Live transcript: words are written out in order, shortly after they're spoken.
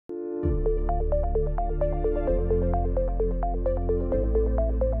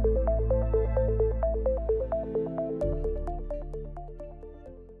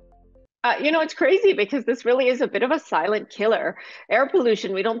It's crazy because this really is a bit of a silent killer. Air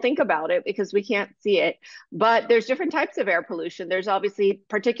pollution, we don't think about it because we can't see it, but there's different types of air pollution. There's obviously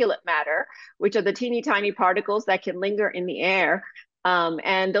particulate matter, which are the teeny tiny particles that can linger in the air.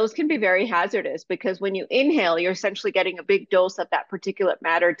 And those can be very hazardous because when you inhale, you're essentially getting a big dose of that particulate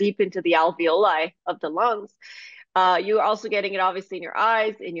matter deep into the alveoli of the lungs. You're also getting it obviously in your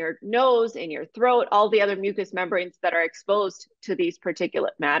eyes, in your nose, in your throat, all the other mucous membranes that are exposed to these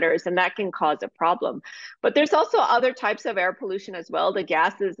particulate matters, and that can cause a problem. But there's also other types of air pollution as well, the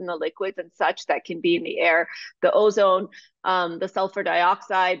gases and the liquids and such that can be in the air, the ozone, the sulfur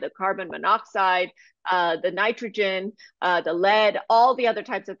dioxide, the carbon monoxide, the nitrogen, the lead, all the other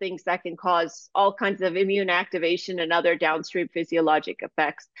types of things that can cause all kinds of immune activation and other downstream physiologic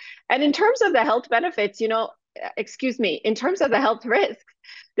effects. And in terms of the health benefits, excuse me, in terms of the health risks,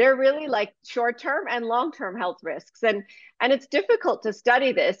 they're really like short-term and long-term health risks. And it's difficult to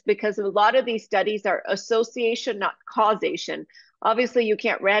study this because a lot of these studies are association, not causation. Obviously, you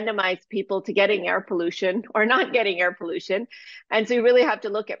can't randomize people to getting air pollution or not getting air pollution. And so you really have to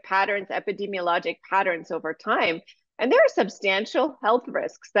look at patterns, epidemiologic patterns over time. And there are substantial health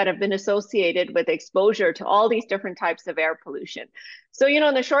risks that have been associated with exposure to all these different types of air pollution. So,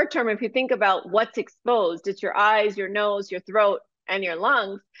 in the short term, if you think about what's exposed, it's your eyes, your nose, your throat, and your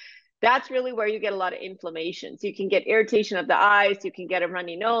lungs. That's really where you get a lot of inflammation. So you can get irritation of the eyes, you can get a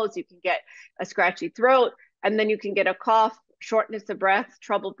runny nose, you can get a scratchy throat, and then you can get a cough, shortness of breath,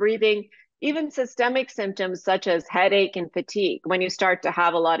 trouble breathing, even systemic symptoms such as headache and fatigue when you start to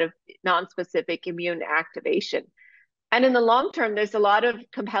have a lot of nonspecific immune activation. And in the long term, there's a lot of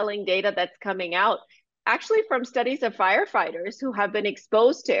compelling data that's coming out, actually from studies of firefighters who have been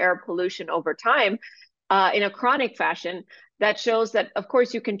exposed to air pollution over time in a chronic fashion that shows that, of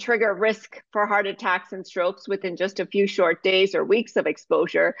course, you can trigger risk for heart attacks and strokes within just a few short days or weeks of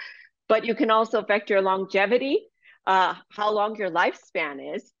exposure, but you can also affect your longevity, how long your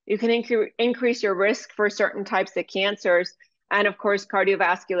lifespan is. You can increase your risk for certain types of cancers. And of course,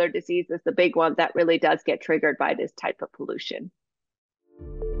 cardiovascular disease is the big one that really does get triggered by this type of pollution.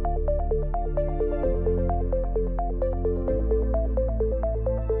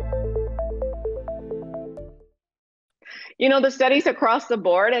 The studies across the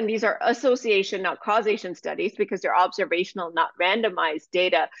board, and these are association, not causation studies, because they're observational, not randomized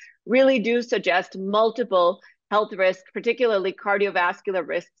data, really do suggest multiple health risks, particularly cardiovascular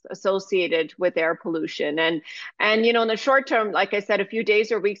risks associated with air pollution. And in the short term, like I said, a few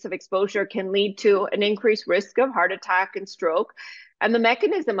days or weeks of exposure can lead to an increased risk of heart attack and stroke. And the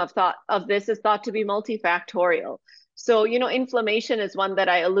mechanism of this is thought to be multifactorial. So, inflammation is one that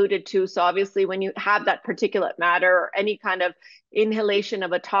I alluded to. So obviously when you have that particulate matter or any kind of inhalation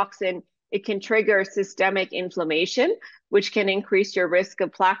of a toxin, it can trigger systemic inflammation, which can increase your risk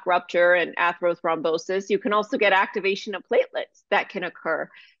of plaque rupture and atherothrombosis. You can also get activation of platelets that can occur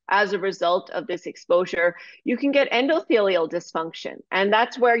as a result of this exposure. You can get endothelial dysfunction, and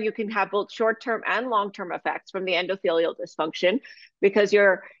that's where you can have both short-term and long-term effects from the endothelial dysfunction because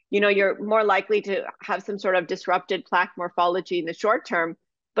you're more likely to have some sort of disrupted plaque morphology in the short term,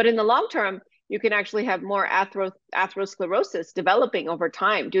 but in the long term, you can actually have more atherosclerosis developing over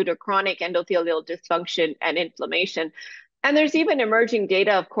time due to chronic endothelial dysfunction and inflammation. And there's even emerging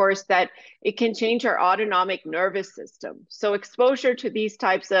data, of course, that it can change our autonomic nervous system. So exposure to these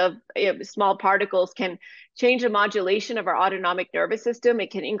types of small particles can change the modulation of our autonomic nervous system.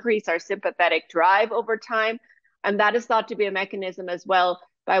 It can increase our sympathetic drive over time. And that is thought to be a mechanism as well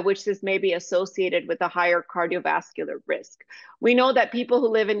by which this may be associated with a higher cardiovascular risk. We know that people who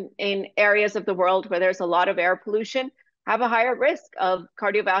live in areas of the world where there's a lot of air pollution have a higher risk of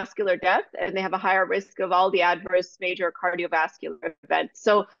cardiovascular death, and they have a higher risk of all the adverse major cardiovascular events.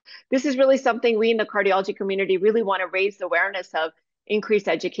 So this is really something we in the cardiology community really want to raise the awareness of, increase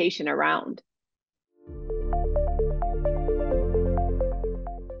education around.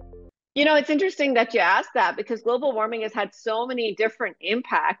 It's interesting that you asked that because global warming has had so many different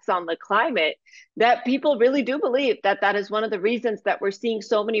impacts on the climate that people really do believe that that is one of the reasons that we're seeing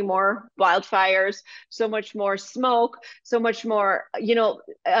so many more wildfires, so much more smoke, so much more,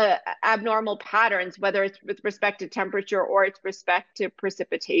 abnormal patterns, whether it's with respect to temperature or it's respect to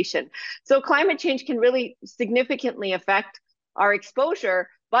precipitation. So climate change can really significantly affect our exposure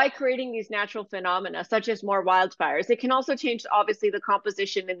by creating these natural phenomena, such as more wildfires. It can also change, obviously, the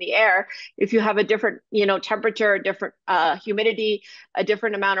composition in the air. If you have a different, temperature, a different humidity, a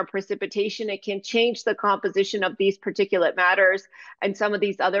different amount of precipitation, it can change the composition of these particulate matters and some of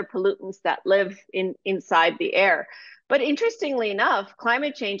these other pollutants that live inside the air. But interestingly enough,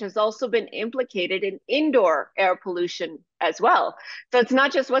 climate change has also been implicated in indoor air pollution as well. So it's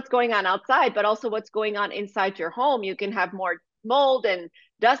not just what's going on outside, but also what's going on inside your home. You can have more mold and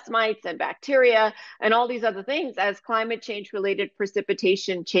dust mites and bacteria and all these other things as climate change related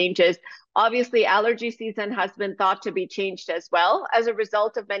precipitation changes. Obviously, allergy season has been thought to be changed as well as a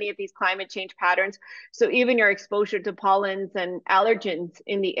result of many of these climate change patterns. So even your exposure to pollens and allergens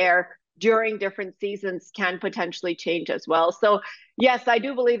in the air during different seasons can potentially change as well. So yes, I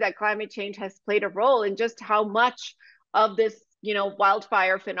do believe that climate change has played a role in just how much of this,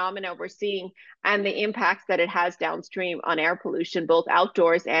 wildfire phenomena we're seeing and the impacts that it has downstream on air pollution, both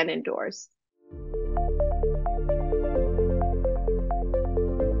outdoors and indoors.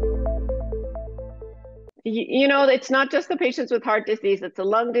 It's not just the patients with heart disease, it's the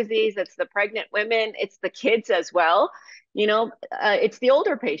lung disease, it's the pregnant women, it's the kids as well. It's the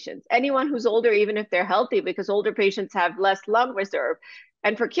older patients, anyone who's older, even if they're healthy, because older patients have less lung reserve.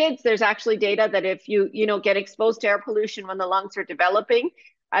 And for kids, there's actually data that if you get exposed to air pollution when the lungs are developing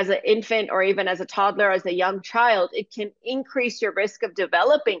as an infant or even as a toddler, as a young child, it can increase your risk of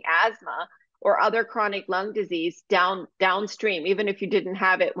developing asthma or other chronic lung disease downstream, even if you didn't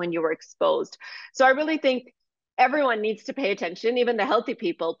have it when you were exposed. So I really think everyone needs to pay attention, even the healthy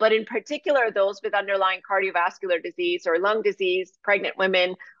people, but in particular, those with underlying cardiovascular disease or lung disease, pregnant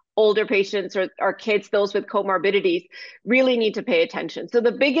women, older patients or kids, those with comorbidities, really need to pay attention. So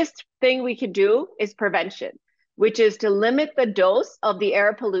the biggest thing we can do is prevention, which is to limit the dose of the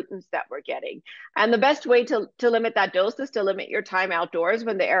air pollutants that we're getting. And the best way to limit that dose is to limit your time outdoors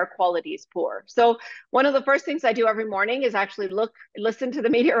when the air quality is poor. So one of the first things I do every morning is actually listen to the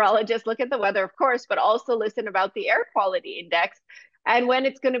meteorologist, look at the weather, of course, but also listen about the air quality index and when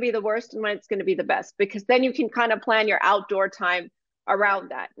it's going to be the worst and when it's going to be the best, because then you can kind of plan your outdoor time around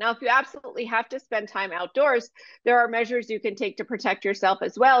that. Now, if you absolutely have to spend time outdoors, there are measures you can take to protect yourself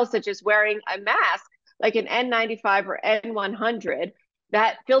as well, such as wearing a mask like an N95 or N100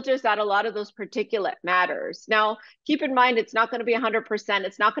 that filters out a lot of those particulate matters. Now, keep in mind, it's not going to be 100%.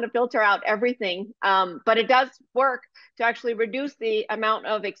 It's not going to filter out everything, but it does work to actually reduce the amount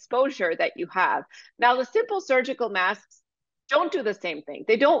of exposure that you have. Now, the simple surgical masks don't do the same thing.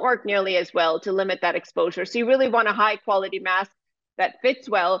 They don't work nearly as well to limit that exposure. So you really want a high quality mask that fits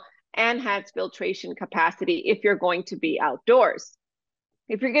well and has filtration capacity if you're going to be outdoors.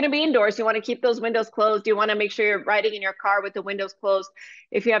 If you're going to be indoors, you want to keep those windows closed. You want to make sure you're riding in your car with the windows closed.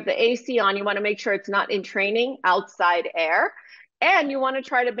 If you have the AC on, you want to make sure it's not entraining outside air. And you want to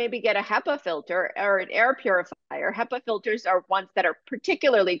try to maybe get a HEPA filter or an air purifier. HEPA filters are ones that are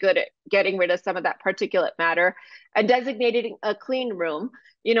particularly good at getting rid of some of that particulate matter and designating a clean room.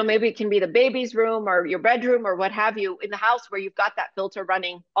 Maybe it can be the baby's room or your bedroom or what have you in the house where you've got that filter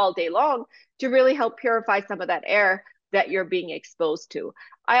running all day long to really help purify some of that air that you're being exposed to.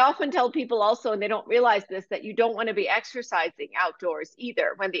 I often tell people also, and they don't realize this, that you don't want to be exercising outdoors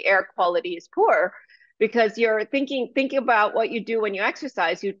either when the air quality is poor, because you're thinking about what you do when you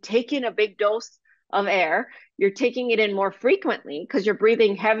exercise. You take in a big dose of air, you're taking it in more frequently because you're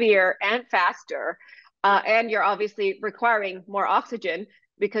breathing heavier and faster, and you're obviously requiring more oxygen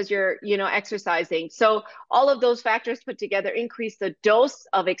because you're exercising. So all of those factors put together increase the dose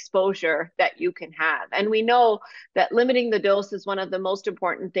of exposure that you can have. And we know that limiting the dose is one of the most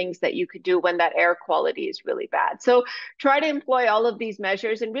important things that you could do when that air quality is really bad. So try to employ all of these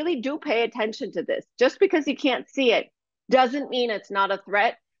measures and really do pay attention to this. Just because you can't see it doesn't mean it's not a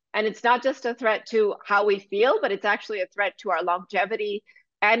threat. And it's not just a threat to how we feel, but it's actually a threat to our longevity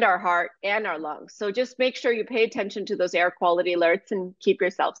and our heart and our lungs. So just make sure you pay attention to those air quality alerts and keep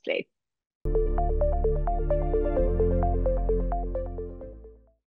yourself safe.